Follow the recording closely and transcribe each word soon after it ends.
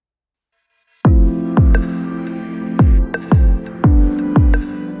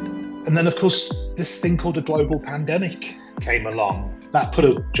And then, of course, this thing called a global pandemic came along. That put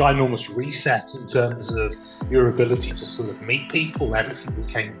a ginormous reset in terms of your ability to sort of meet people. Everything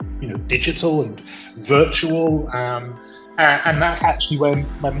became, digital and virtual. And that's actually when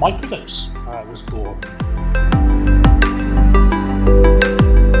Microdose was born.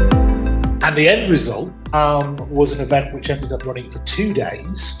 And the end result was an event which ended up running for 2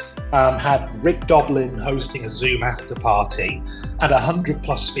 days, had Rick Doblin hosting a Zoom after party, and 100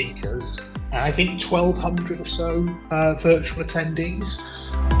 plus speakers, and I think 1,200 or so virtual attendees.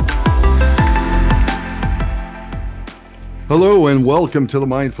 Hello and welcome to the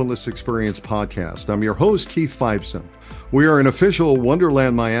Mindfulness Experience podcast. I'm your host, Keith Fiveson. We are an official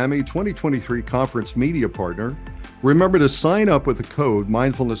Wonderland Miami 2023 conference media partner. Remember to sign up with the code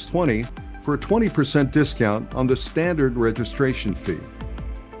Mindfulness20 for a 20% discount on the standard registration fee.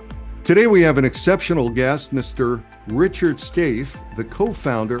 Today we have an exceptional guest, Mr. Richard Skaife, the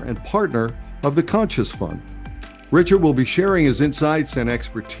co-founder and partner of the Conscious Fund. Richard will be sharing his insights and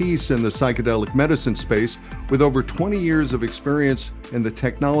expertise in the psychedelic medicine space. With over 20 years of experience in the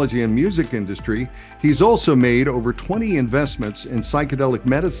technology and music industry, he's also made over 20 investments in psychedelic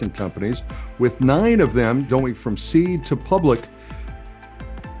medicine companies, with 9 of them going from seed to public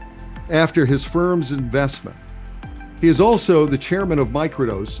after his firm's investment. He is also the chairman of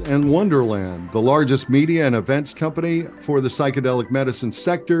Microdose and Wonderland, the largest media and events company for the psychedelic medicine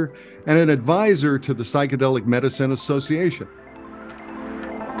sector, and an advisor to the Psychedelic Medicine Association.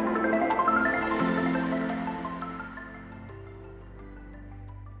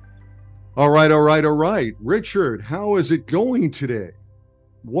 All right. Richard, how is it going today?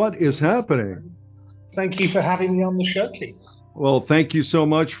 What is happening? Thank you for having me on the show, Keith. Well, thank you so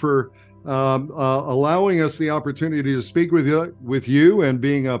much for allowing us the opportunity to speak with you and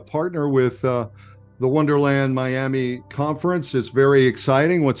being a partner with the Wonderland Miami conference. It's very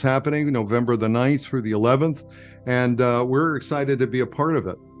exciting what's happening November the 9th through the 11th, and we're excited to be a part of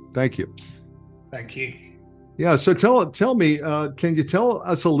it. Thank you. Thank you. Yeah, so tell me, can you tell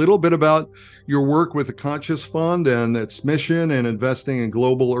us a little bit about your work with the Conscious Fund and its mission in investing in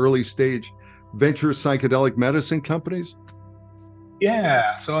global early stage venture psychedelic medicine companies?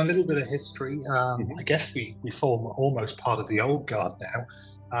 Yeah, so a little bit of history. I guess we form almost part of the old guard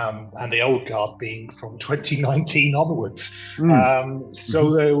now, and the old guard being from 2019 onwards. So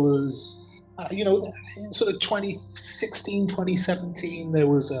there was, sort of 2016, 2017, there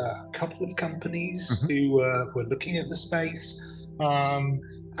was a couple of companies who were looking at the space, and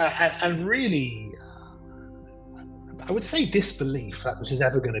really, I would say disbelief that this is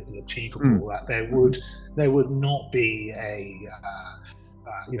ever going to be achievable, that there would not be a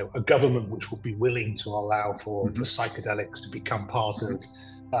government which would be willing to allow for psychedelics to become part of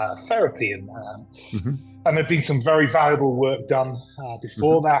therapy. And there'd been some very valuable work done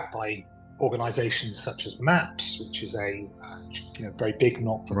before that by organizations such as MAPS, which is a very big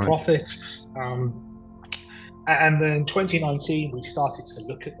not-for-profit. And then in 2019, we started to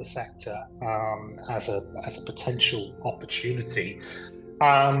look at the sector as a potential opportunity,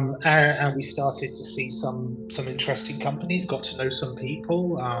 and we started to see some interesting companies, got to know some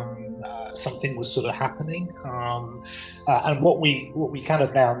people. Something was sort of happening, and what we kind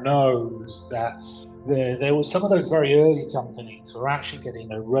of now know is that there was some of those very early companies were actually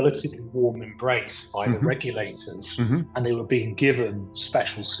getting a relatively warm embrace by the regulators, and they were being given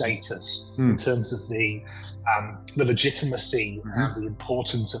special status in terms of the legitimacy and the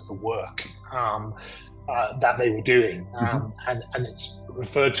importance of the work that they were doing, and it's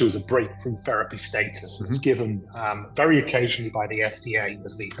referred to as a breakthrough therapy status. It's given very occasionally by the FDA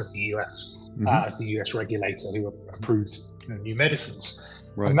as the US regulator who approves new medicines.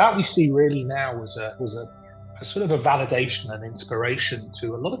 Right. And that we see really now was a sort of a validation and inspiration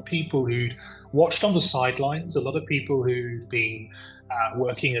to a lot of people who'd watched on the sidelines, a lot of people who'd been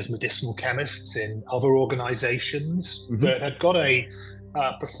working as medicinal chemists in other organizations that had got a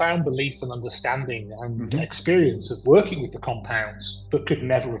profound belief and understanding and experience of working with the compounds, but could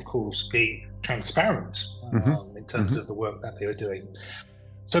never, of course, be transparent in terms of the work that they were doing.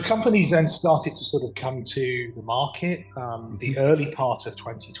 So companies then started to sort of come to the market the early part of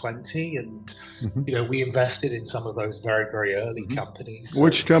 2020, and we invested in some of those very, very early companies.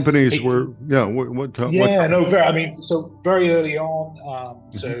 Which companies were? So very early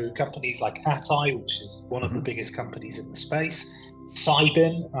on. So companies like Atai, which is one of the biggest companies in the space.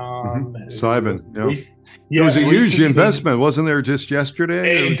 Cybin. It was a huge investment, wasn't there? Just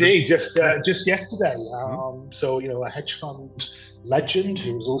yesterday. Indeed, just yesterday. So a hedge fund legend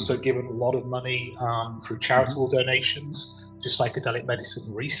who was also given a lot of money through charitable donations to psychedelic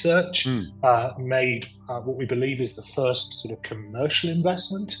medicine research, made what we believe is the first sort of commercial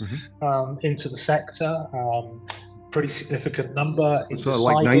investment into the sector. Pretty significant number into so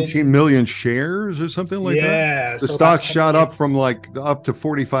like 19 million shares or something like that. Yeah, The so stock shot up from like up to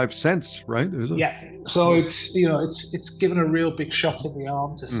 45 cents, right? Yeah, so it's given a real big shot in the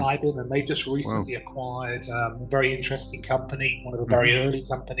arm to Cybin, and they've just recently acquired a very interesting company, one of the very early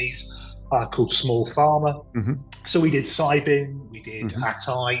companies called Small Pharma. So we did Cybin, we did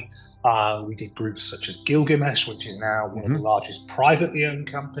Atai, we did groups such as Gilgamesh, which is now one of the largest privately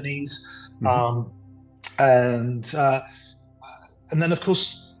owned companies. And then, of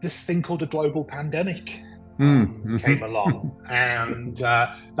course, this thing called a global pandemic came along, and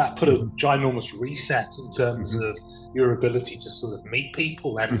that put a ginormous reset in terms of your ability to sort of meet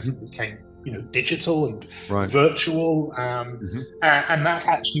people. Everything became, digital and virtual, and that's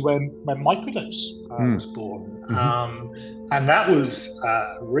actually when Microdose was born, and that was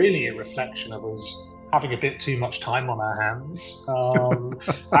really a reflection of us having a bit too much time on our hands,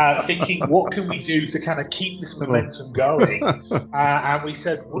 thinking, what can we do to kind of keep this momentum going? And we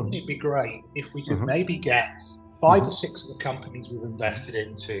said, wouldn't it be great if we could maybe get 5 or 6 of the companies we've invested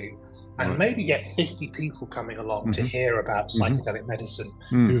into, and maybe get 50 people coming along to hear about psychedelic medicine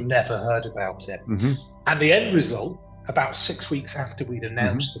who've never heard about it. And the end result, about 6 weeks after we'd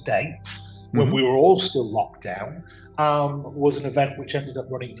announced the dates, when we were all still locked down, was an event which ended up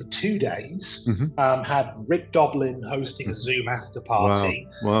running for 2 days, had Rick Doblin hosting a Zoom after party,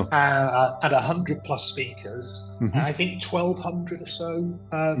 and 100 plus speakers, and I think 1,200 or so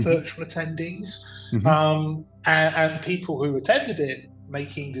virtual attendees, and people who attended it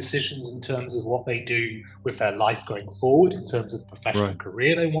making decisions in terms of what they do with their life going forward, in terms of professional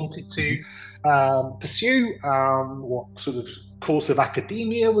career they wanted to pursue, what sort of course of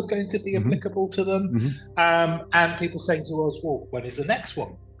academia was going to be applicable to them, and people saying to us, well, when is the next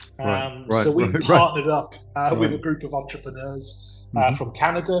one? So we partnered up with a group of entrepreneurs from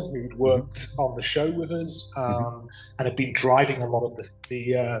Canada who'd worked on the show with us, and had been driving a lot of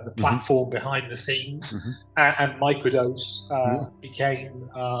the platform behind the scenes, and Microdose became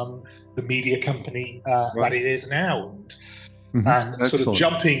the media company that it is now. And sort of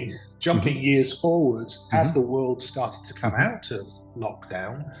jumping years forward, as the world started to come out of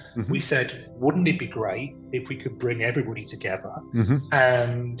lockdown, we said, wouldn't it be great if we could bring everybody together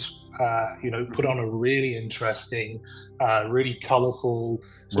and put on a really interesting, really colorful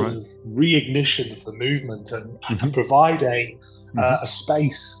sort of reignition of the movement, and provide a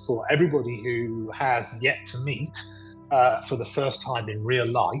space for everybody who has yet to meet for the first time in real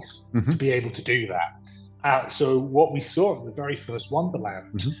life to be able to do that. So what we saw in the very first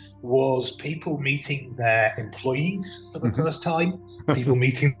Wonderland was people meeting their employees for the first time, people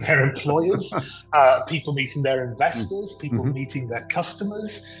meeting their employers, people meeting their investors, people meeting their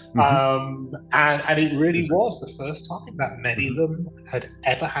customers. And it really was the first time that many of them had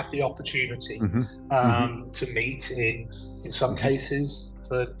ever had the opportunity to meet in some cases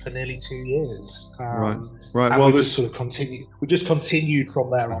for nearly 2 years. And well, this sort of continued. We just continued from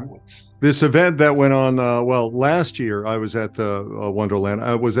there onwards. This event that went on, last year I was at the Wonderland.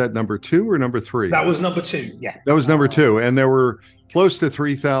 Was that number 2 or number 3? That was number 2. Yeah, that was number 2, and there were close to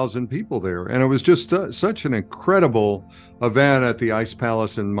 3,000 people there, and it was just such an incredible event at the Ice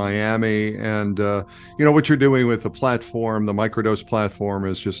Palace in Miami. And what you're doing with the platform, the Microdose platform,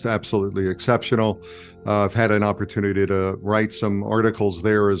 is just absolutely exceptional. I've had an opportunity to write some articles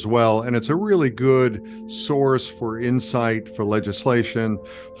there as well, and it's a really good source for insight, for legislation,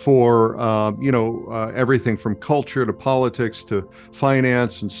 for everything from culture to politics to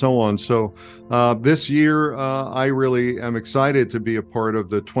finance and so on. So this year, I really am excited to be a part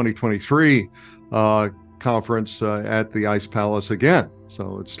of the 2023 conference at the Ice Palace again.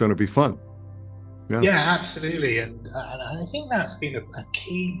 So it's going to be fun. Yeah, absolutely. And I think that's been a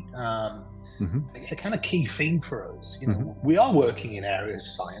key, a kind of key theme for us. We are working in areas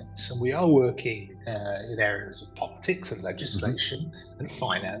of science, and we are working in areas of politics and legislation and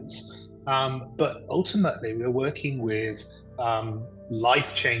finance. But ultimately, we're working with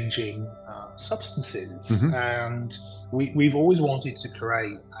life-changing substances, and we've always wanted to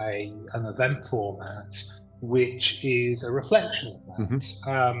create an event format which is a reflection of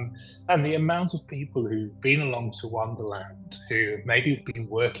that. And the amount of people who've been along to Wonderland, who have maybe been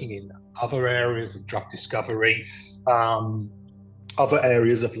working in other areas of drug discovery, other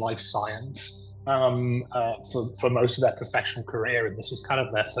areas of life science, for most of their professional career, and this is kind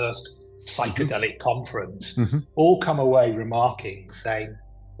of their first psychedelic conference, all come away remarking, saying,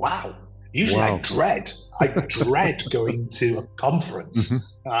 wow, Usually Wow. I dread going to a conference.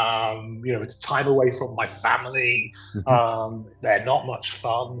 It's time away from my family. They're not much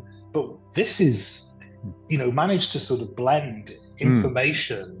fun, but this is, managed to sort of blend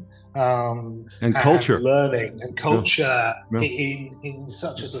information and culture, learning and culture Yeah. in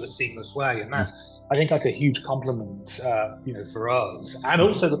such a sort of seamless way. And that's, I think, like a huge compliment, for us and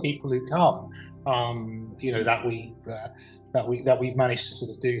also the people who come, that we've managed to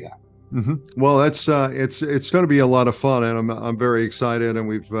sort of do that. Well, that's it's going to be a lot of fun, and I'm very excited. And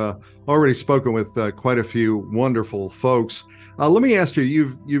we've already spoken with quite a few wonderful folks. Let me ask you: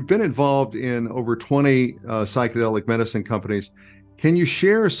 you've been involved in over 20 psychedelic medicine companies. Can you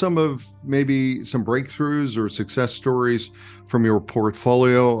share maybe some breakthroughs or success stories from your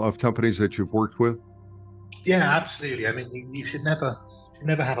portfolio of companies that you've worked with? Yeah, absolutely. I mean, you should never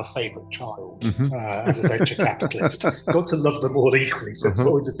have a favorite child as a venture capitalist. Got to love them all equally, so it's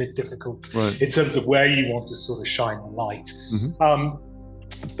always a bit difficult in terms of where you want to sort of shine the light.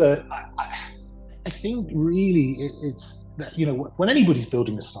 But I think really it's that, when anybody's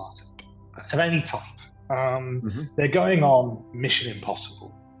building a startup of any type, they're going on mission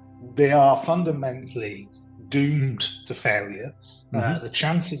impossible. They are fundamentally doomed to failure. The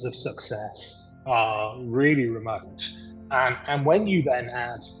chances of success are really remote. And when you then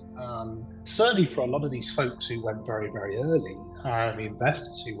add, certainly for a lot of these folks who went very, very early, the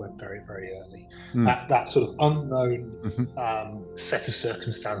investors who went very, very early, that sort of unknown set of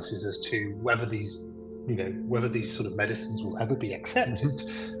circumstances as to whether these sort of medicines will ever be accepted,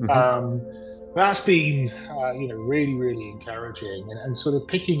 that's been, really, really encouraging, and sort of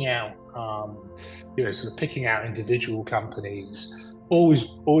picking out, individual companies,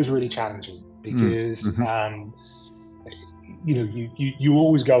 always really challenging because. You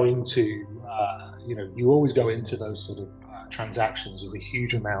always go into those sort of transactions with a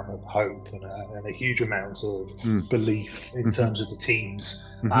huge amount of hope and a huge amount of belief in terms of the teams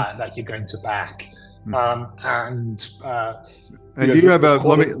that you're going to back. Do you have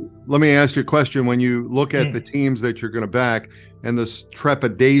let me ask you a question. When you look at the teams that you're going to back and this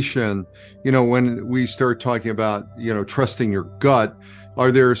trepidation, when we start talking about, trusting your gut, are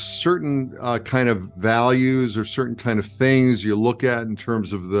there certain kind of values or certain kind of things you look at in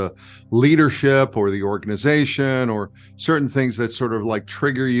terms of the leadership or the organization, or certain things that sort of like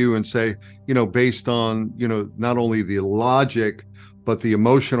trigger you and say, based on, not only the logic, but the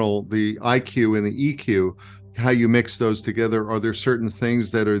emotional, the IQ and the EQ, how you mix those together? Are there certain things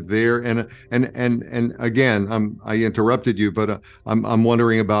that are there? And again, I interrupted you, but I'm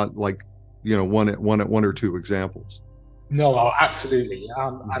wondering about, like, one or two examples. No, absolutely.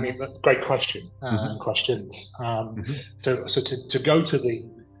 I mean, that's a great question. Questions. So to go to the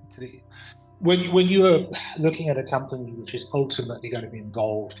when you are looking at a company which is ultimately going to be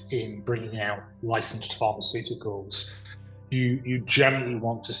involved in bringing out licensed pharmaceuticals, you generally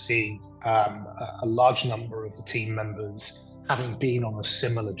want to see a large number of the team members having been on a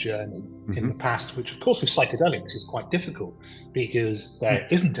similar journey in the past, which of course with psychedelics is quite difficult because there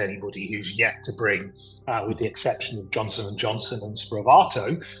isn't anybody who's yet to bring, with the exception of Johnson & Johnson and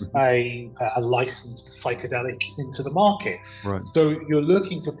Spravato, a licensed psychedelic into the market. Right. So you're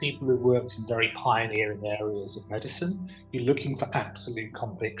looking for people who've worked in very pioneering areas of medicine. You're looking for absolute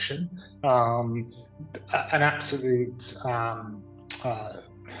conviction, an absolute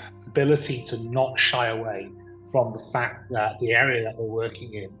ability to not shy away from the fact that the area that they're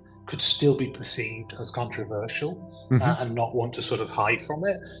working in could still be perceived as controversial, and not want to sort of hide from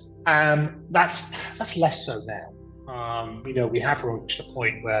it. That's less so now. We have reached a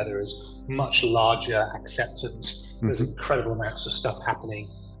point where there is much larger acceptance. There's incredible amounts of stuff happening,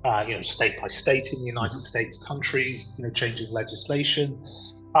 state by state in the United States, countries, changing legislation.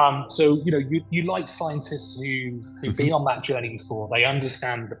 So you like scientists who've been on that journey before. They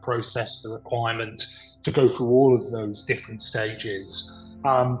understand the process, the requirement to go through all of those different stages.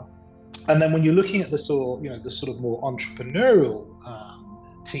 And then when you're looking at the sort of more entrepreneurial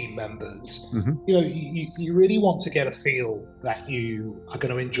team members, you really want to get a feel that you are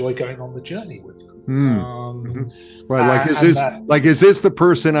going to enjoy going on the journey with them. Right. Is this the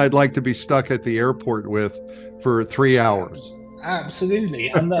person I'd like to be stuck at the airport with for 3 hours? Absolutely.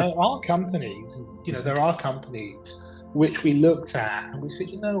 And there are companies, which we looked at and we said,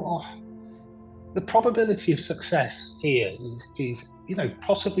 the probability of success here is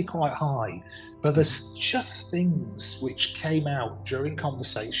possibly quite high, but there's just things which came out during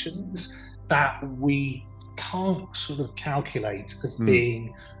conversations that we can't sort of calculate as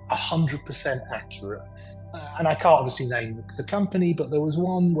being 100% accurate. and I can't obviously name the company, but there was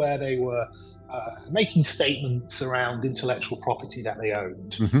one where they were making statements around intellectual property that they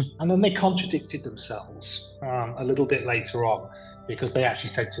owned. And then they contradicted themselves a little bit later on, because they actually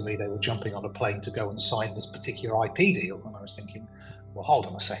said to me they were jumping on a plane to go and sign this particular IP deal. And I was thinking, well, hold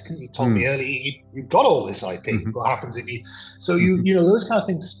on a second. You told me earlier you got all this IP. What happens if you? So you know, those kind of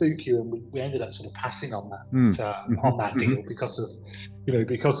things spook you, and we ended up sort of passing on that deal because of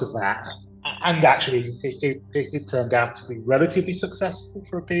that. And actually, it turned out to be relatively successful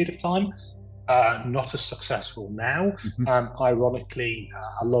for a period of time. Not as successful now. Ironically,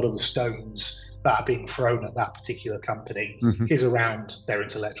 a lot of the stones that are being thrown at that particular company is around their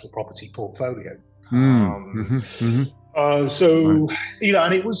intellectual property portfolio. So you know,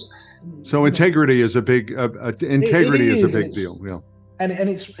 and it was. So integrity is a big is a big deal. Yeah. And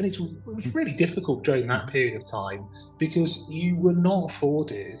it was really difficult during that period of time, because you were not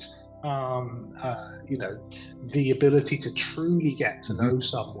afforded you know, the ability to truly get to know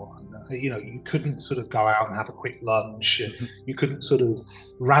someone. You know, you couldn't sort of go out and have a quick lunch. You couldn't sort of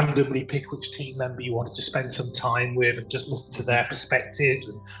randomly pick which team member you wanted to spend some time with and just listen to their perspectives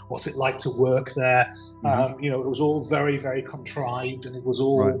and what's it like to work there. You know, it was all very, very contrived, and it was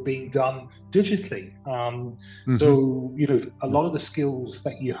all being done digitally. So, you know, a lot of the skills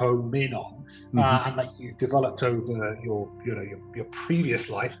that you hone in on and that you've developed over your previous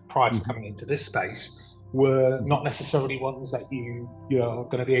life prior to coming into this space were not necessarily ones that you're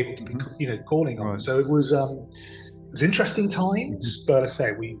going to be able to be calling on. So it was interesting times, but I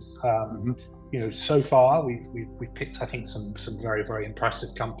say we've you know, so far we've picked, I think, some very, very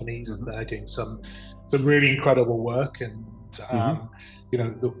impressive companies, and they're doing some really incredible work. And you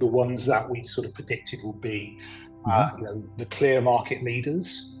know, the ones that we sort of predicted will be you know, the clear market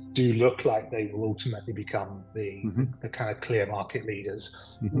leaders do look like they will ultimately become the kind of clear market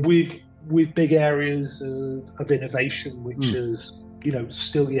leaders with big areas of innovation, which is, you know,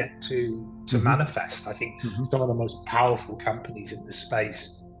 still yet to manifest. I think some of the most powerful companies in this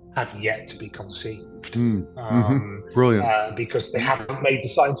space have yet to be conceived. Brilliant. Because they haven't made the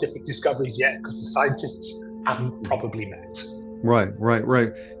scientific discoveries yet, because the scientists haven't probably met.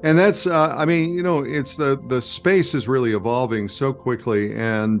 Right. And that's, I mean, you know, it's the space is really evolving so quickly.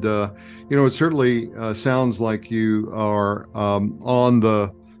 And, you know, it certainly sounds like you are on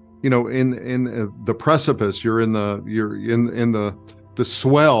the, you know, in the precipice. You're in the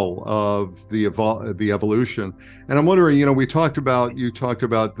swell of the evolution. And I'm wondering, you know, you talked about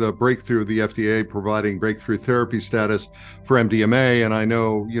the breakthrough, the FDA providing breakthrough therapy status for MDMA. And I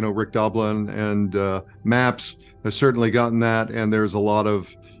know, you know, Rick Doblin and MAPS has certainly gotten that. And there's a lot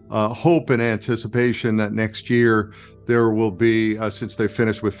of hope and anticipation that next year there will be, since they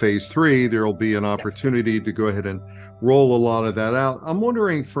finished with phase 3, there will be an opportunity to go ahead and roll a lot of that out. I'm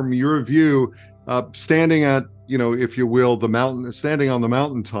wondering, from your view, standing at, you know, if you will, standing on the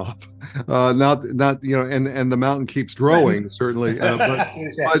mountaintop, not you know, and the mountain keeps growing, certainly, but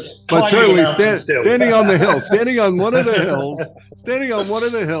certainly standing on the hill, standing on one of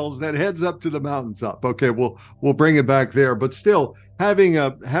the hills that heads up to the mountaintop. Okay, we'll bring it back there, but still having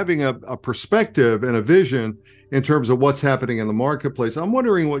a perspective and a vision in terms of what's happening in the marketplace. I'm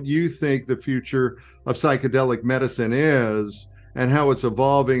wondering what you think the future of psychedelic medicine is, and how it's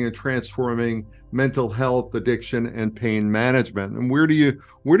evolving and transforming mental health, addiction, and pain management. And where do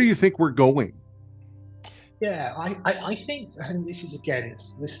you think we're going? Yeah, I think, and this is again,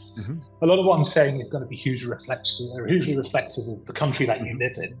 a lot of what I'm saying is going to be hugely reflective of the country that you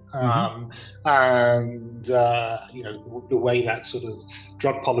live in, and you know, the way that sort of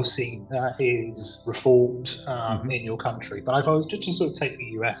drug policy is reformed in your country. But if I was just to sort of take the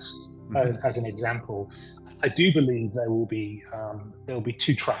US as an example, I do believe there will be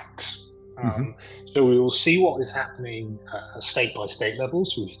two tracks. So we will see what is happening state by state level.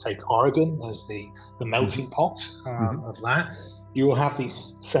 So we take Oregon as the melting pot of that. You will have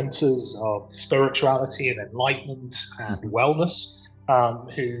these centers of spirituality and enlightenment and wellness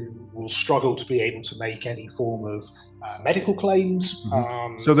who will struggle to be able to make any form of medical claims.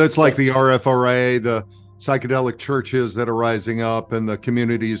 So that's like the RFRA, the psychedelic churches that are rising up, and the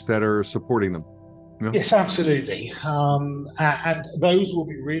communities that are supporting them. Yeah. Yes, absolutely, and those will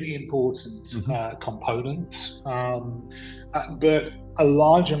be really important components. But a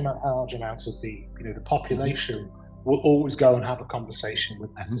large amount of the population will always go and have a conversation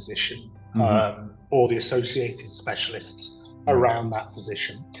with their physician or the associated specialists around that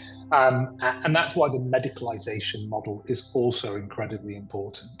physician, and that's why the medicalization model is also incredibly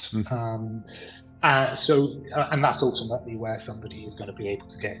important. And that's ultimately where somebody is going to be able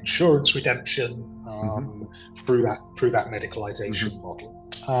to get insurance redemption through that medicalization model.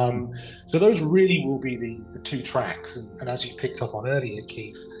 So those really will be the two tracks. And as you picked up on earlier,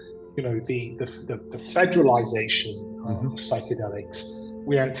 Keith, the federalization of psychedelics,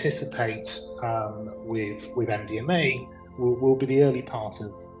 we anticipate with MDMA will be the early part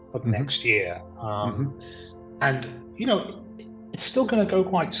of next year. And, it's still going to go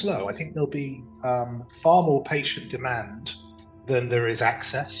quite slow. I think there'll be far more patient demand than there is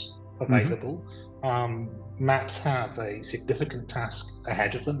access available. MAPS have a significant task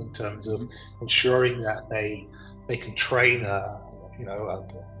ahead of them in terms of ensuring that they can train a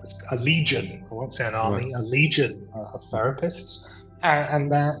legion, I won't say an army, a legion of therapists,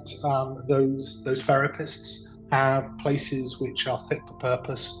 and that those therapists have places which are fit for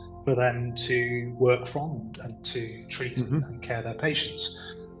purpose for them to work from and to treat and care their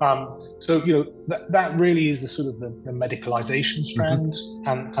patients. So that really is the sort of the medicalization strand,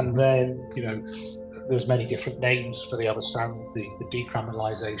 and then there's many different names for the other strand, the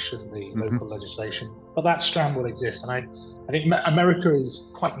decriminalization, the local legislation, but that strand will exist. And I think America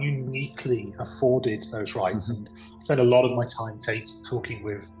is quite uniquely afforded those rights. And I spend a lot of my time talking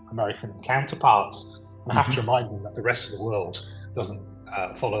with American counterparts, and I have to remind them that the rest of the world doesn't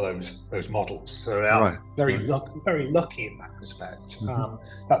follow those models. So they are very lucky in that respect,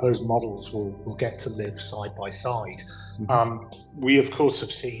 that those models will get to live side by side. We of course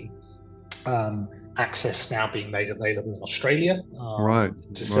have seen access now being made available in Australia to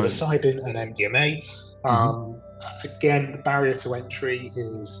psilocybin and MDMA. Again, the barrier to entry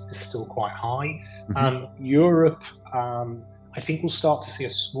is still quite high. Europe, I think we'll start to see a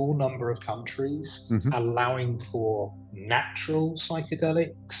small number of countries allowing for natural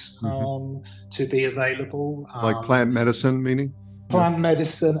psychedelics to be available. Like plant medicine, meaning? Plant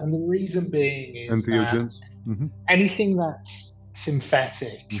medicine, and the reason being is entheogens. That anything that's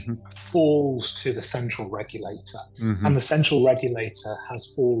synthetic falls to the central regulator, and the central regulator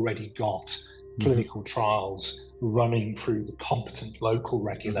has already got clinical trials running through the competent local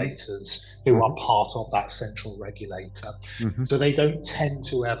regulators who are part of that central regulator. So they don't tend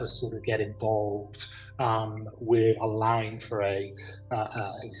to ever sort of get involved with allowing for a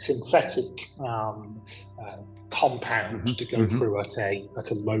synthetic compound to go through at a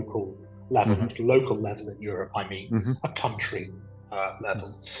local level. At a local level in Europe, I mean a country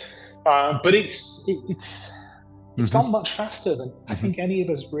level. But it's gone much faster than I think any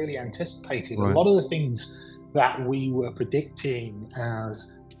of us really anticipated. A lot of the things that we were predicting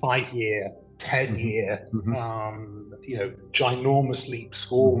as 5-year, 10-year, ginormous leaps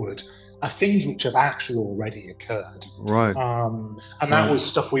forward are things which have actually already occurred. And that was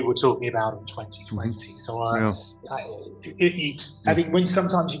stuff we were talking about in 2020. So I think when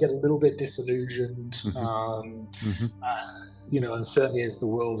sometimes you get a little bit disillusioned, and certainly as the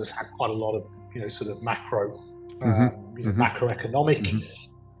world has had quite a lot of, sort of macroeconomic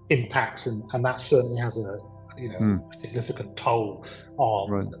impacts, and that certainly has a significant toll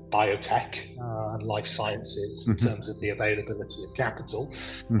on biotech and life sciences in terms of the availability of capital.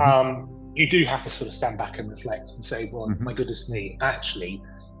 You do have to sort of stand back and reflect and say, well, my goodness me, actually,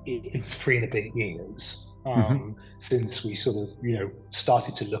 in 3 and a bit years since we sort of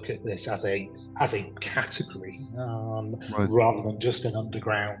started to look at this as a category rather than just an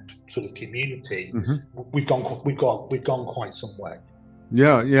underground sort of community, we've gone quite some way.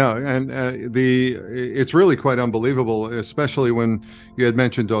 And it's really quite unbelievable, especially when you had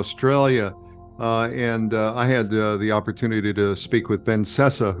mentioned Australia, and I had the opportunity to speak with Ben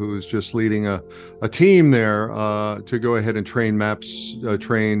Sessa, who's just leading a team there to go ahead and train MAPS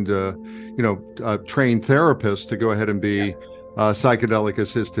trained therapists to go ahead and be psychedelic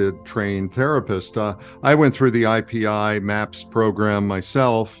assisted trained therapist. I went through the IPI MAPS program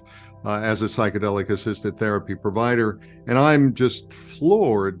myself as a psychedelic assisted therapy provider, and I'm just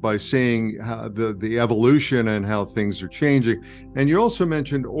floored by seeing how the evolution and how things are changing. And you also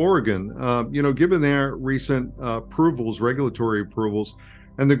mentioned Oregon, given their recent regulatory approvals,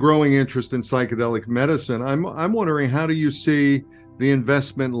 and the growing interest in psychedelic medicine, I'm wondering, how do you see the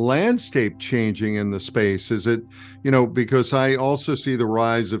investment landscape changing in the space? Is it, because I also see the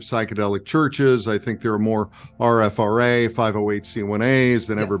rise of psychedelic churches. I think there are more RFRA, 508c1as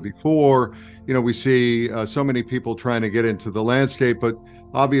than ever before. We see so many people trying to get into the landscape, but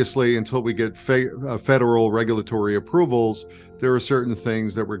obviously until we get federal regulatory approvals, there are certain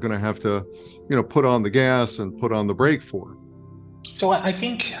things that we're going to have to, put on the gas and put on the brake for. So I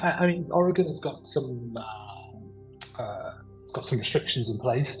think, Oregon has got some restrictions in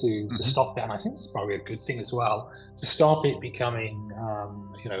place to stop that, and I think it's probably a good thing as well, to stop it becoming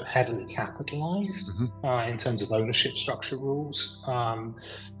heavily capitalized in terms of ownership structure rules.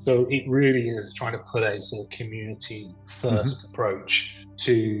 So it really is trying to put a sort of community first approach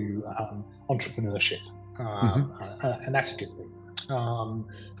to entrepreneurship, and that's a good thing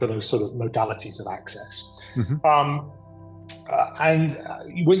for those sort of modalities of access. And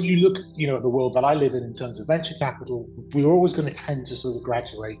when you look, at the world that I live in terms of venture capital, we're always going to tend to sort of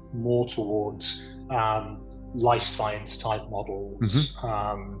graduate more towards life science type models,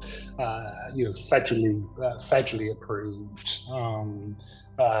 federally approved,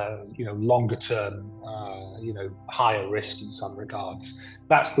 longer term, higher risk in some regards.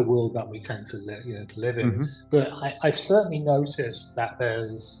 That's the world that we tend to live in. But I've certainly noticed that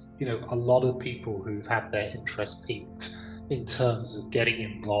there's a lot of people who've had their interest piqued in terms of getting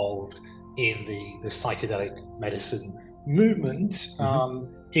involved in the psychedelic medicine movement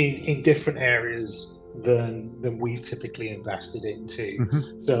in different areas than we've typically invested into.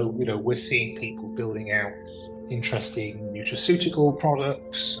 So, we're seeing people building out interesting nutraceutical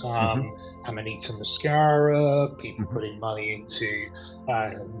products, Amanita muscaria, people putting money into,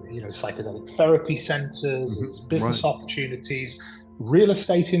 psychedelic therapy centers as business opportunities, real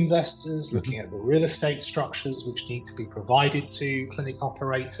estate investors looking at the real estate structures which need to be provided to clinic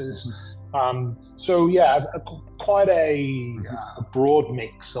operators. Quite a broad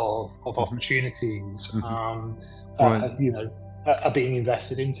mix of opportunities are being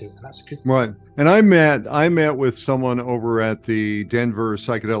invested into, and that's a good thing. Right. And I met with someone over at the Denver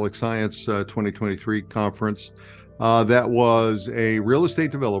Psychedelic Science 2023 conference that was a real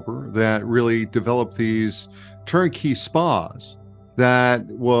estate developer that really developed these turnkey spas that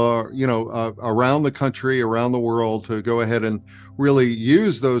were, around the country, around the world, to go ahead and really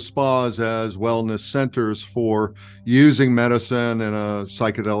use those spas as wellness centers for using medicine in a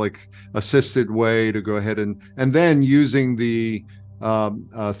psychedelic assisted way to go ahead and then using the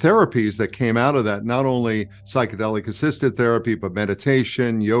therapies that came out of that, not only psychedelic assisted therapy, but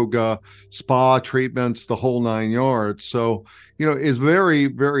meditation, yoga, spa treatments, the whole 9 yards. So, it's very,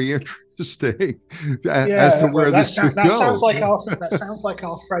 very interesting as to where this could go. That sounds like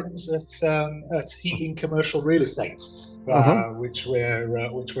our friends at Heating Commercial Real Estate, which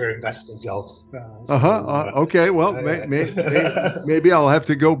we're investors of. Okay. Well, maybe I'll have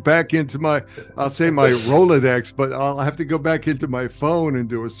to go back into my Rolodex, but I'll have to go back into my phone and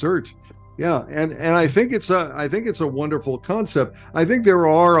do a search. Yeah, and I think it's a wonderful concept. I think there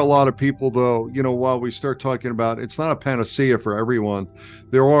are a lot of people, though, while we start talking about it's not a panacea for everyone,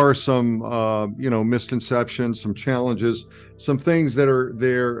 there are some misconceptions, some challenges, some things that are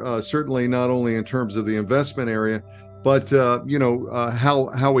there certainly not only in terms of the investment area, but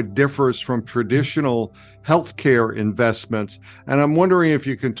how it differs from traditional healthcare investments. And I'm wondering if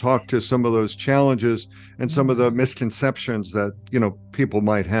you can talk to some of those challenges and some of the misconceptions that people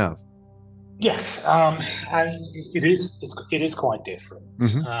might have. Yes, and it is quite different.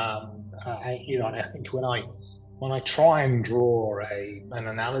 And I think when I try and draw an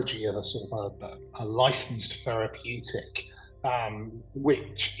analogy of a sort of a licensed therapeutic,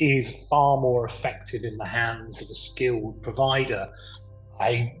 which is far more effective in the hands of a skilled provider,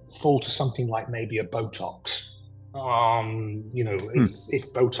 I fall to something like maybe a Botox.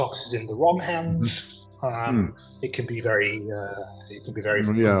 If Botox is in the wrong hands, it can be very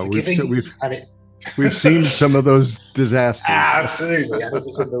unforgiving. We've seen some of those disasters. Absolutely, and if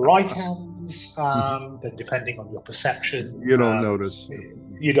it's in the right hands, then depending on your perception, you don't notice.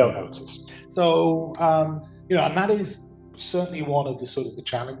 You don't notice. So, and that is certainly one of the sort of the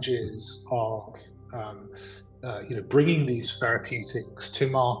challenges of bringing these therapeutics to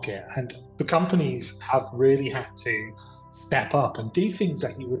market, and the companies have really had to step up and do things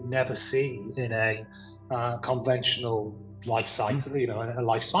that you would never see in a conventional life cycle, a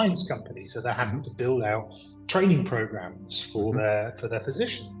life science company. So they're having to build out training programs for their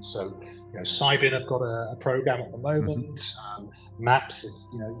physicians. So, Cybin have got a program at the moment. MAPS,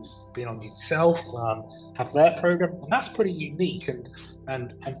 you've been on yourself, have their program, and that's pretty unique.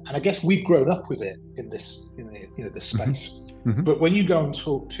 And I guess we've grown up with it in this this space. But when you go and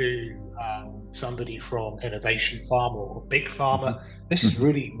talk to somebody from innovation pharma or big pharma, this is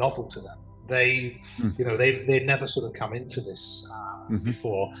really novel to them. They've never sort of come into this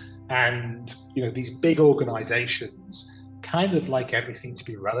before, and these big organizations kind of like everything to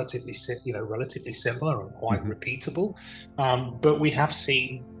be relatively similar and quite repeatable. But we have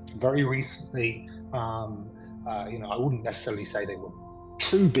seen very recently, I wouldn't necessarily say they were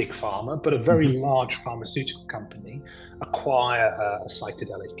true big pharma, but a very large pharmaceutical company acquire a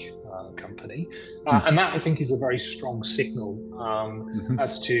psychedelic company, and that I think is a very strong signal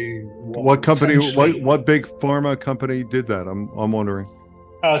as to what company, what big pharma company did that. I'm wondering.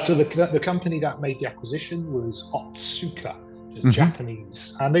 So the company that made the acquisition was Otsuka, which is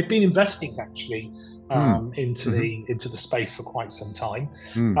Japanese, and they've been investing actually into the space for quite some time.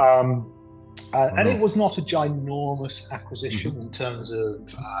 And it was not a ginormous acquisition in terms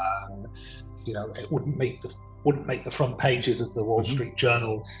of, it wouldn't make the front pages of the Wall Street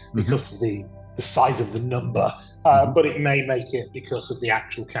Journal because of the size of the number, but it may make it because of the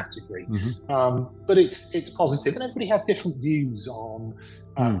actual category. But it's positive, and everybody has different views on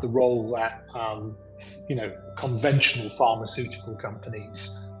the role that conventional pharmaceutical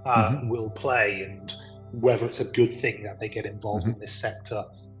companies will play, and whether it's a good thing that they get involved in this sector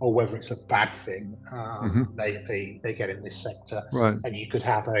or whether it's a bad thing they get in this sector. Right. And you could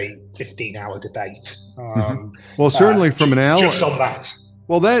have a 15-hour debate. Well, certainly from an hour. Just on that.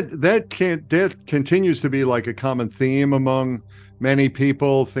 Well, that continues to be like a common theme among many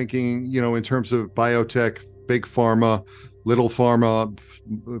people thinking, in terms of biotech, big pharma, little pharma,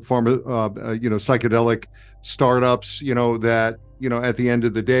 psychedelic startups, that, at the end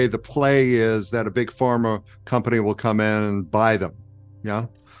of the day, the play is that a big pharma company will come in and buy them. Yeah.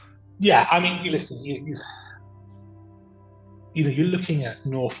 Yeah. I mean, listen, you're looking at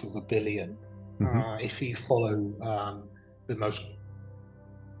north of $1 billion. If you follow the most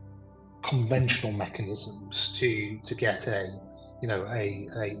conventional mechanisms to get a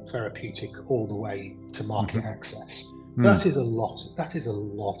therapeutic all the way to market access. That is a lot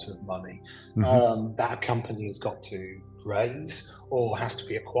of money that a company has got to raise, or has to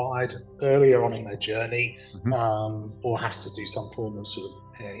be acquired earlier on in their journey, or has to do some form of sort of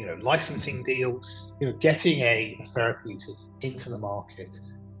licensing deal. Getting a therapeutic into the market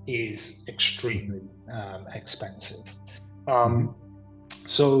is extremely expensive.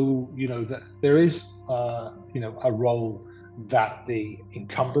 So that there is a role that the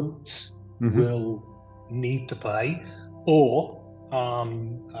incumbents will need to play, or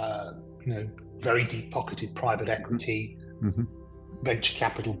very deep-pocketed private equity, venture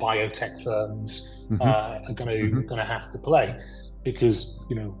capital, biotech firms are going to have to play, because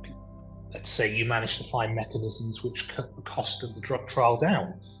let's say you manage to find mechanisms which cut the cost of the drug trial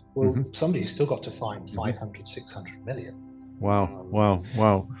down. Well, somebody's still got to find 500, 600 million. Wow.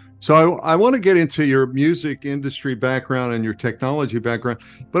 So I want to get into your music industry background and your technology background,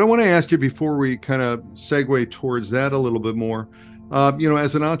 but I want to ask you, before we kind of segue towards that a little bit more,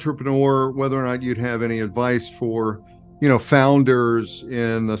 as an entrepreneur, whether or not you'd have any advice for, founders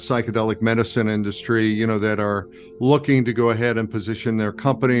in the psychedelic medicine industry, that are looking to go ahead and position their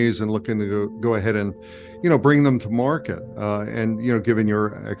companies and looking to go ahead and, bring them to market, and, given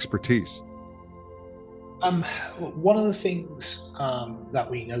your expertise. One of the things that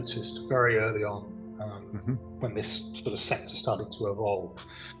we noticed very early on when this sort of sector started to evolve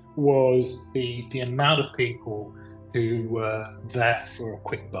was the amount of people who were there for a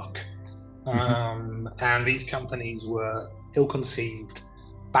quick buck. And these companies were ill-conceived,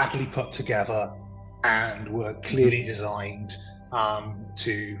 badly put together, and were clearly designed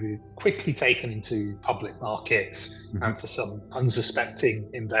to be quickly taken into public markets, and for some unsuspecting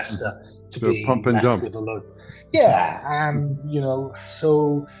investor to be pump and dump with a load. Yeah, and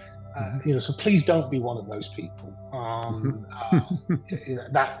so please don't be one of those people.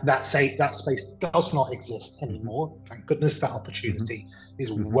 That space does not exist anymore. Thank goodness that opportunity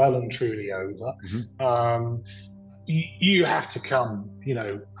is well and truly over. You have to come,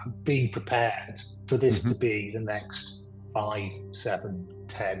 being prepared for this to be the next 5, 7,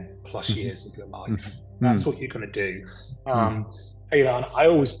 10 plus years of your life. That's what you're going to do. And I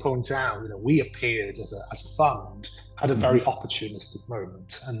always point out, we appeared as a fund at a very opportunistic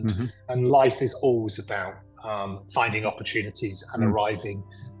moment, and life is always about finding opportunities and arriving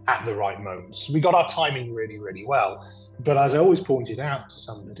at the right moment. So we got our timing really, really well. But as I always pointed out to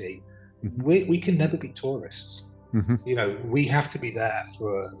somebody, we can never be tourists. We have to be there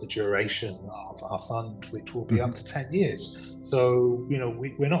for the duration of our fund, which will be up to 10 years. So,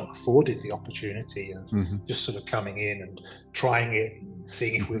 we're not afforded the opportunity of just sort of coming in and trying it, and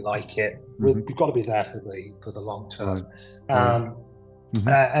seeing if we like it. We've got to be there for the long term.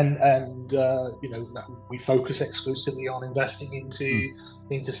 We focus exclusively on investing into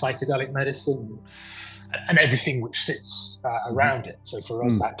psychedelic medicine and everything which sits around it. So for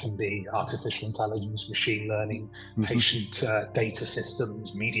us, that can be artificial intelligence, machine learning, patient data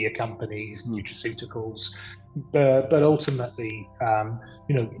systems, media companies, nutraceuticals. But ultimately,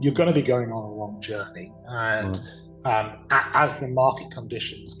 you're going to be going on a long journey. And as the market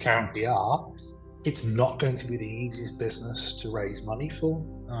conditions currently are, it's not going to be the easiest business to raise money for.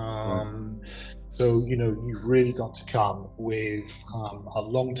 So, you've really got to come with a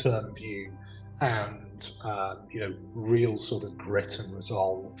long-term view and real sort of grit and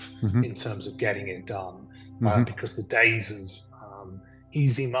resolve in terms of getting it done, because the days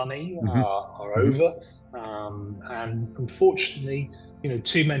easy money Mm-hmm. are Mm-hmm. over, and unfortunately,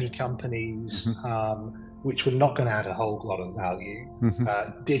 too many companies which were not going to add a whole lot of value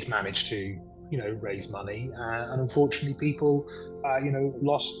Mm-hmm. did manage to raise money, and unfortunately, people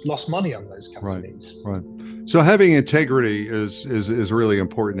lost money on those Right, companies. right. So having integrity is really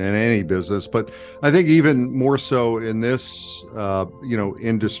important in any business, but I think even more so in this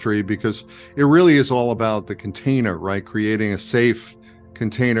industry, because it really is all about the container, right? Creating a safe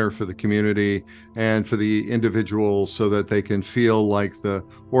container for the community and for the individuals so that they can feel like the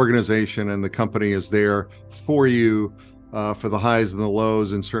organization and the company is there for you, for the highs and the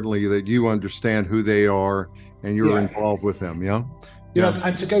lows, and certainly that you understand who they are and you're Yeah. involved with them. Yeah. Yeah.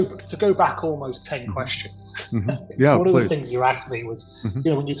 And to go back almost 10 Mm-hmm. questions, Mm-hmm. Yeah, one of the please. things you asked me was,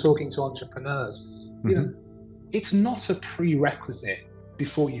 Mm-hmm. when you're talking to entrepreneurs, Mm-hmm. it's not a prerequisite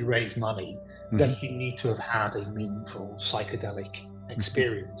before you raise money Mm-hmm. that you need to have had a meaningful psychedelic Mm-hmm.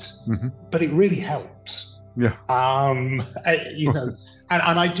 experience, Mm-hmm. but it really helps. Yeah. And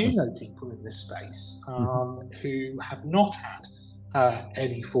I do know people in this space Mm-hmm. who have not had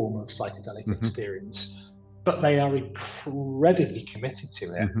any form of psychedelic Mm-hmm. experience, but they are incredibly committed to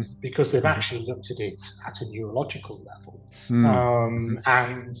it Mm-hmm. because they've Mm-hmm. actually looked at it at a neurological level, Mm-hmm.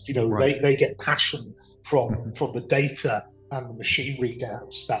 and Right. they get passion from Mm-hmm. the data and the machine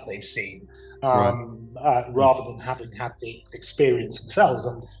readouts that they've seen, Right. rather than having had the experience themselves.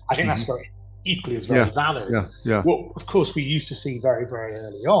 And I think Mm-hmm. that's equally as Yeah. very valid. Yeah. Yeah. What, of course, we used to see very, very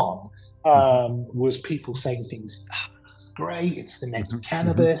early on Mm-hmm. was people saying things. It's great. It's the Mm-hmm. next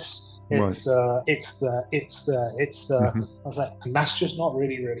cannabis. Right. It's the. Mm-hmm. I was like, and that's just not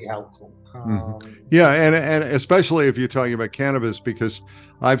really, really helpful. Mm-hmm. Yeah, and especially if you're talking about cannabis, because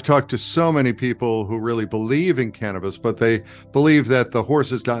I've talked to so many people who really believe in cannabis, but they believe that the horse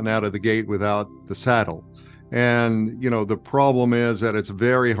has gotten out of the gate without the saddle. And the problem is that it's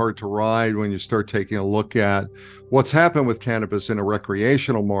very hard to ride when you start taking a look at what's happened with cannabis in a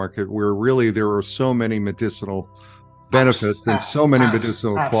recreational market, where really there are so many medicinal benefits and so many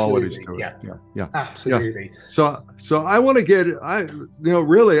medicinal qualities Absolutely, to it. yeah, Yeah, yeah, yeah. absolutely. So I want to get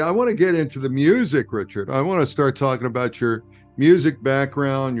really I want to get into the music, Richard. I want to start talking about your music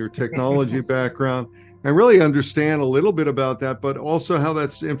background, your technology background, and really understand a little bit about that, but also how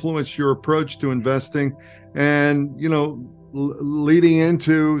that's influenced your approach to investing and leading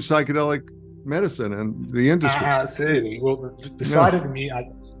into psychedelic medicine and the industry. Absolutely. Well, the Yeah. side of me, I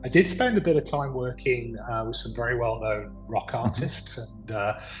did spend a bit of time working with some very well-known rock Mm-hmm. artists and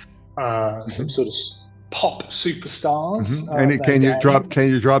Mm-hmm. some sort of pop superstars Mm-hmm. And of their day. can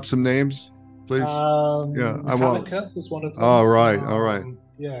you drop some names, please? Yeah, I won't. Metallica was one of them. All right, all right. Yeah.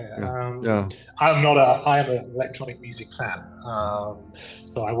 Yeah, yeah. I am an electronic music fan.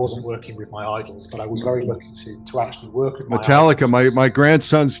 So I wasn't working with my idols, but I was very lucky to actually work with my Metallica, idols. my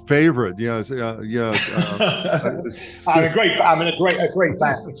grandson's favorite. Yes, yeah. I'm in a great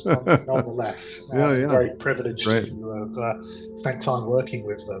band, nonetheless. Yeah, yeah. Very privileged Right. to have spent time working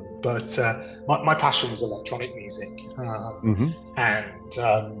with them. But my passion was electronic music, Mm-hmm. and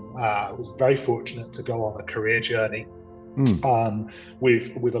I was very fortunate to go on a career journey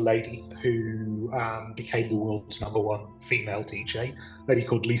with a lady who became the world's #1 female DJ, a lady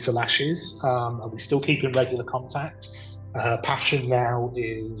called Lisa Lashes, and we still keep in regular contact. Her passion now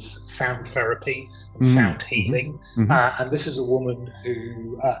is sound therapy and sound healing. And this is a woman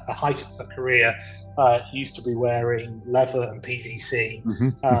who, at the height of her career, used to be wearing leather and PVC,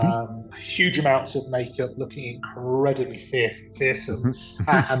 huge amounts of makeup, looking incredibly fearsome,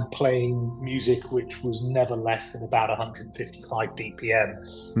 and playing music which was never less than about 155 BPM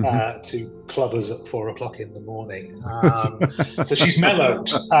to clubbers at 4 o'clock in the morning. So she's mellowed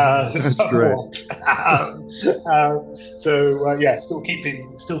somewhat. Still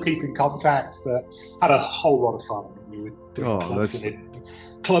keeping contact, but had a whole lot of fun. We were doing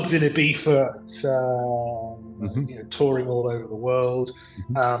clubs in Ibiza, touring all over the world,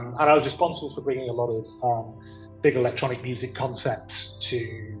 and I was responsible for bringing a lot of big electronic music concepts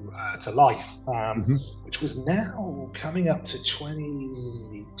to life, which was now coming up to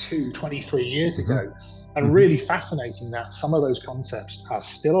 23 years ago. And really fascinating that some of those concepts are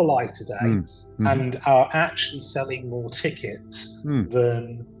still alive today and are actually selling more tickets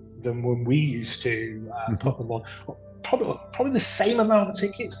than when we used to put them on. Probably the same amount of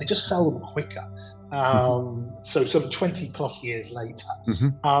tickets, they just sell them quicker. So some 20 plus years later.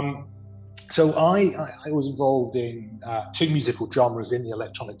 So I was involved in two musical genres in the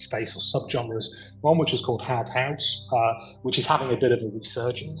electronic space, or subgenres. One which is called hard house, which is having a bit of a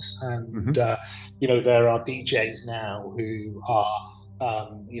resurgence, and there are DJs now who are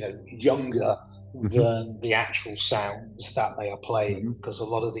younger than the actual sounds that they are playing, because a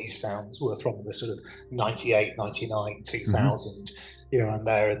lot of these sounds were from the sort of 98, 99, 2000, and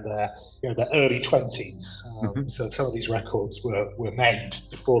they're in their early 20s. So some of these records were made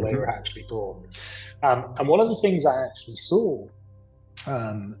before they were actually born. And one of the things I actually saw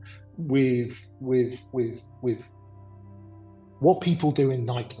with what people do in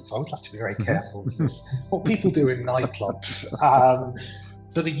nightclubs, I always have to be very careful with this. What people do in nightclubs.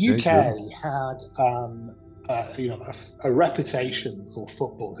 So the UK had a reputation for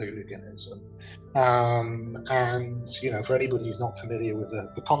football hooliganism. And for anybody who's not familiar with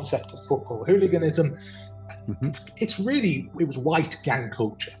the concept of football hooliganism, it was white gang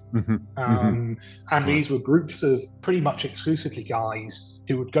culture. And these were groups of pretty much exclusively guys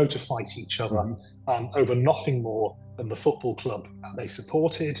who would go to fight each other over nothing more than the football club that they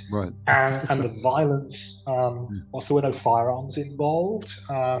supported. And the violence, whilst there were no firearms involved,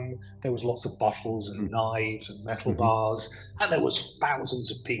 there was lots of bottles and knives and metal bars, and there was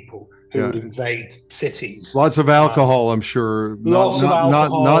thousands of people who would invade cities. Lots of alcohol, I'm sure. Lots of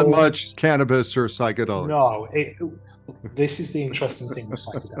alcohol. Not much cannabis or psychedelics. No, this is the interesting thing with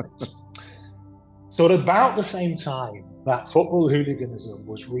psychedelics. So at about the same time that football hooliganism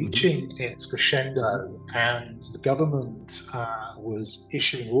was reaching its crescendo, and the government was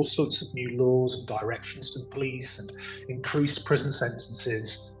issuing all sorts of new laws and directions to the police and increased prison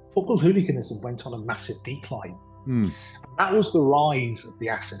sentences, football hooliganism went on a massive decline. That was the rise of the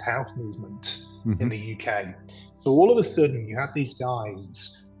acid house movement in the UK. So all of a sudden you had these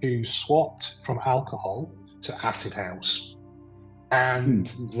guys who swapped from alcohol to acid house, and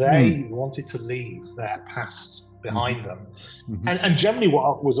they wanted to leave their past behind them. And generally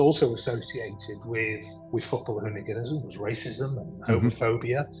what was also associated with football hooliganism was racism and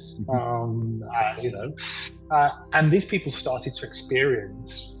homophobia. And these people started to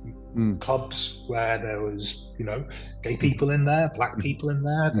experience clubs where there was, gay people in there, black people in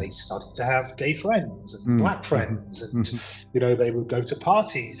there. They started to have gay friends and black friends, and they would go to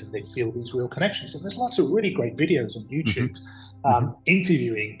parties and they'd feel these real connections. And there's lots of really great videos on YouTube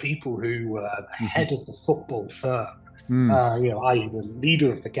interviewing people who were the head of the football firm, i.e. the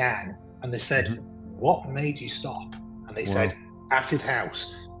leader of the gang, and they said, "What made you stop?" And they said, "Acid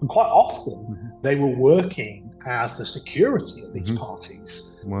house." And quite often they were working as the security at these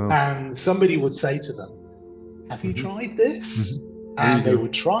parties. And somebody would say to them, "Have you tried this?" And they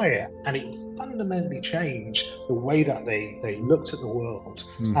would try it, and it fundamentally changed the way that they looked at the world,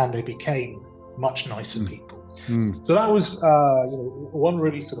 and they became much nicer people. So that was one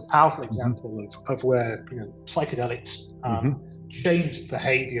really sort of powerful example of where psychedelics changed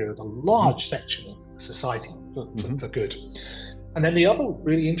behavior of a large section of society for good. And then the other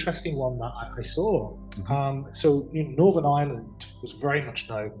really interesting one that I saw, so Northern Ireland was very much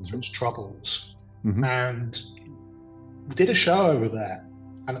known for its troubles, and we did a show over there,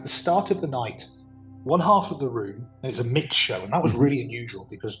 and at the start of the night, one half of the room, it was a mixed show, and that was really unusual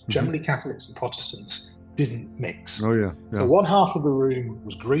because generally Catholics and Protestants didn't mix. So one half of the room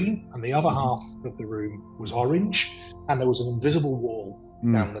was green and the other half of the room was orange, and there was an invisible wall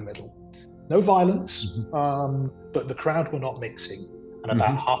down the middle. No violence, but the crowd were not mixing. And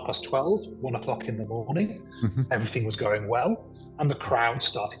about 12:30, 1 o'clock in the morning, everything was going well, and the crowd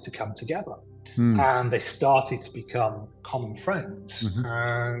started to come together. And they started to become common friends.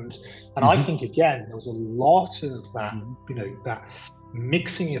 And I think, again, there was a lot of that, that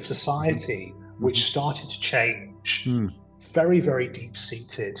mixing of society, which started to change very, very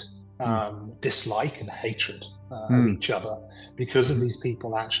deep-seated dislike and hatred of each other, because of these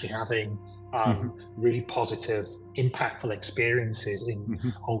people actually having really positive, impactful experiences in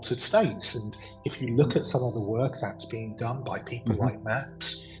altered states. And if you look at some of the work that's being done by people like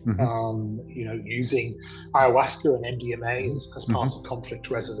Max, using ayahuasca and MDMA as part of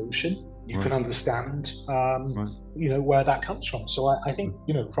conflict resolution, you can understand, where that comes from. So I think,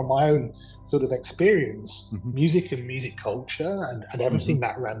 from my own sort of experience, music and music culture and everything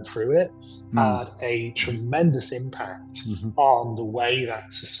that ran through it had a tremendous impact on the way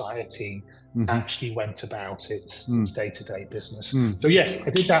that society actually went about its day-to-day business. So yes,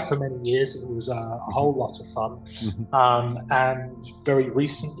 I did that for many years. It was a whole lot of fun. And very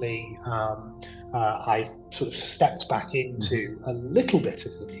recently, I've sort of stepped back into a little bit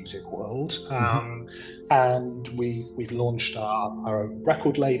of the music world, and we've launched our own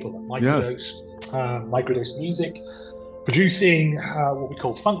record label at Microdose Music, producing what we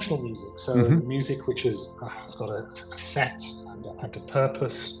call functional music. So music which has got a set and a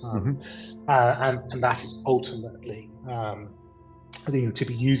purpose, and that is ultimately to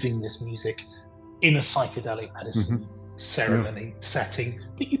be using this music in a psychedelic medicine ceremony setting,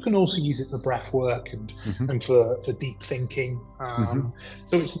 but you can also use it for breath work and for deep thinking.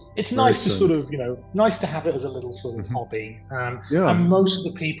 So it's nice to sort of, nice to have it as a little sort of hobby. And most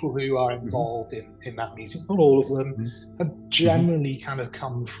of the people who are involved in that music, not all of them, have generally kind of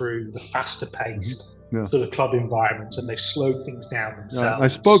come through the faster paced sort of club environment, and they've slowed things down themselves. I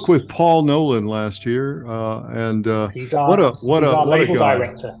spoke with Paul Nolan last year, and he's our label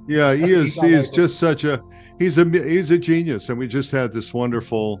director. Yeah, he is. He's just such a he's a genius, and we just had this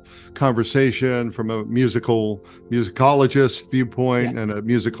wonderful conversation from a musicologist viewpoint and a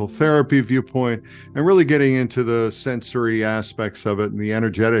musical therapy viewpoint, and really getting into the sensory aspects of it and the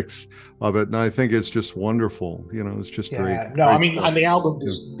energetics of it. And I think it's just wonderful. It's just great. No, great I mean, stuff. and the album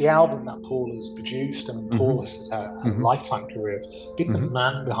that Paul has produced, I mean, Paul has had a lifetime career of being the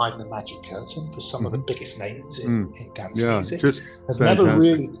man behind the magic curtain for some of the biggest names in dance music. Has never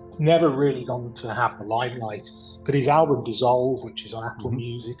really gone to have the limelight. But his album Dissolve, which is on Apple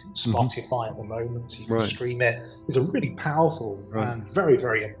Music and Spotify at the moment, so you can stream it, is a really powerful and very,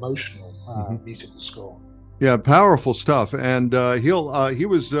 very emotional musical score. Yeah, powerful stuff. And he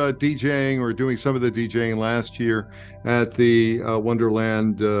was DJing or doing some of the DJing last year at the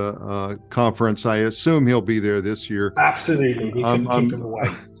Wonderland conference. I assume he'll be there this year. Absolutely, we couldn't keep him away.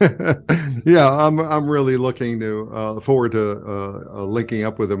 Yeah, I'm really looking forward to linking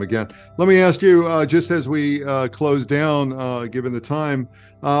up with him again. Let me ask you, just as we close down, given the time,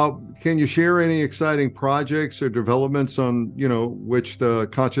 can you share any exciting projects or developments on which the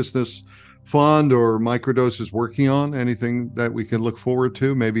Consciousness Fund or Microdose is working on? Anything that we can look forward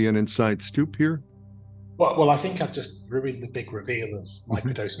to? Maybe an inside scoop here? Well, I think I've just ruined the big reveal of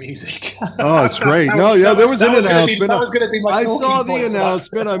Microdose music. Oh, it's great. There was an announcement. That was going to be my talking point. I saw the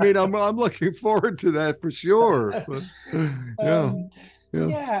announcement. I mean, I'm looking forward to that for sure. But, I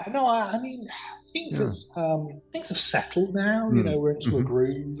mean, things have settled now. We're into a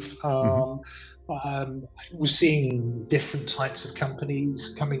groove. We're seeing different types of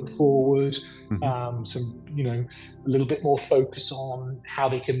companies coming forward, some, a little bit more focus on how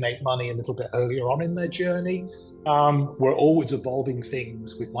they can make money a little bit earlier on in their journey. We're always evolving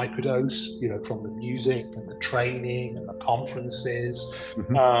things with Microdose, from the music and the training and the conferences.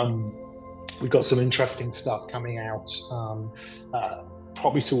 We've got some interesting stuff coming out,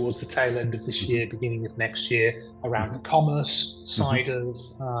 probably towards the tail end of this year, beginning of next year, around the commerce side of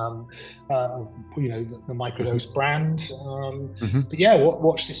the Microdose brand. But yeah,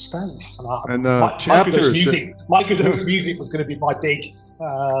 watch this space. And Microdose music was going to be my big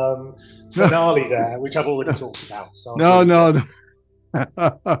finale there, which I've already talked about. So no.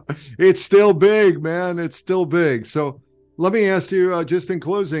 It's still big, man. It's still big. So let me ask you, just in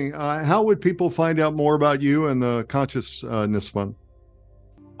closing, how would people find out more about you and the Consciousness Fund?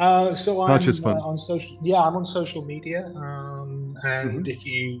 So I'm on social. Yeah, I'm on social media, and if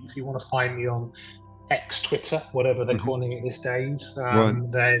you want to find me on X, Twitter, whatever they're calling it these days,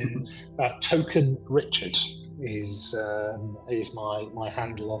 then Token Richard is my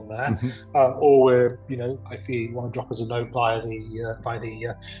handle on there. Or if you want to drop us a note via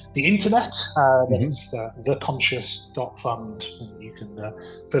the internet, then it's theconscious.fund, and you can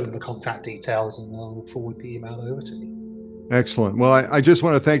fill in the contact details, and I'll forward the email over to me. Excellent. Well, I just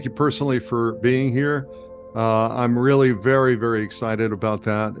want to thank you personally for being here. I'm really very, very excited about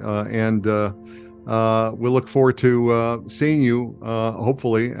that. And we look forward to seeing you,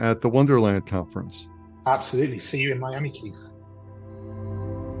 hopefully, at the Wonderland Conference. Absolutely. See you in Miami, Keith.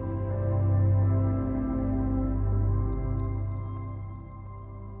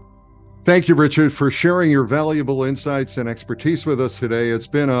 Thank you, Richard, for sharing your valuable insights and expertise with us today. It's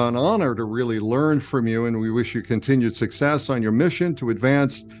been an honor to really learn from you, and we wish you continued success on your mission to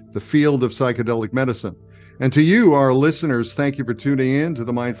advance the field of psychedelic medicine. And to you, our listeners, thank you for tuning in to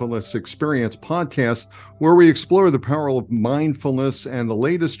the Mindfulness Experience podcast, where we explore the power of mindfulness and the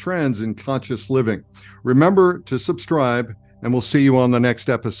latest trends in conscious living. Remember to subscribe, and we'll see you on the next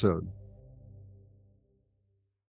episode.